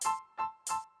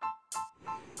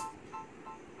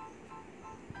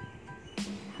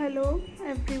Hello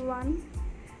everyone.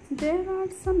 There are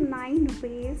some 9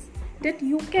 ways that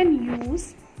you can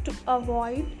use to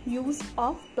avoid use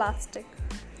of plastic.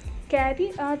 Carry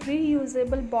a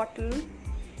reusable bottle.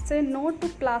 Say no to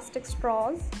plastic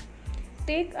straws.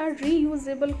 Take a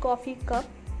reusable coffee cup.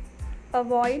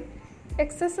 Avoid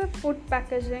excessive food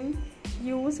packaging.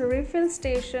 Use refill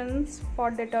stations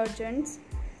for detergents.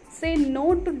 Say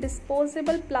no to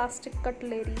disposable plastic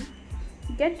cutlery.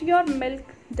 Get your milk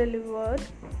delivered.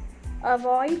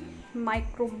 Avoid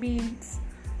microbeads.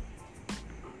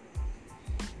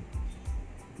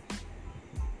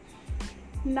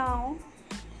 Now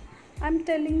I'm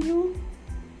telling you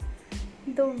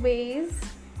the ways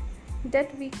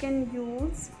that we can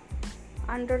use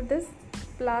under this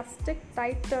plastic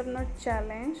tide turner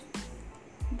challenge.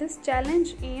 This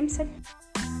challenge aims at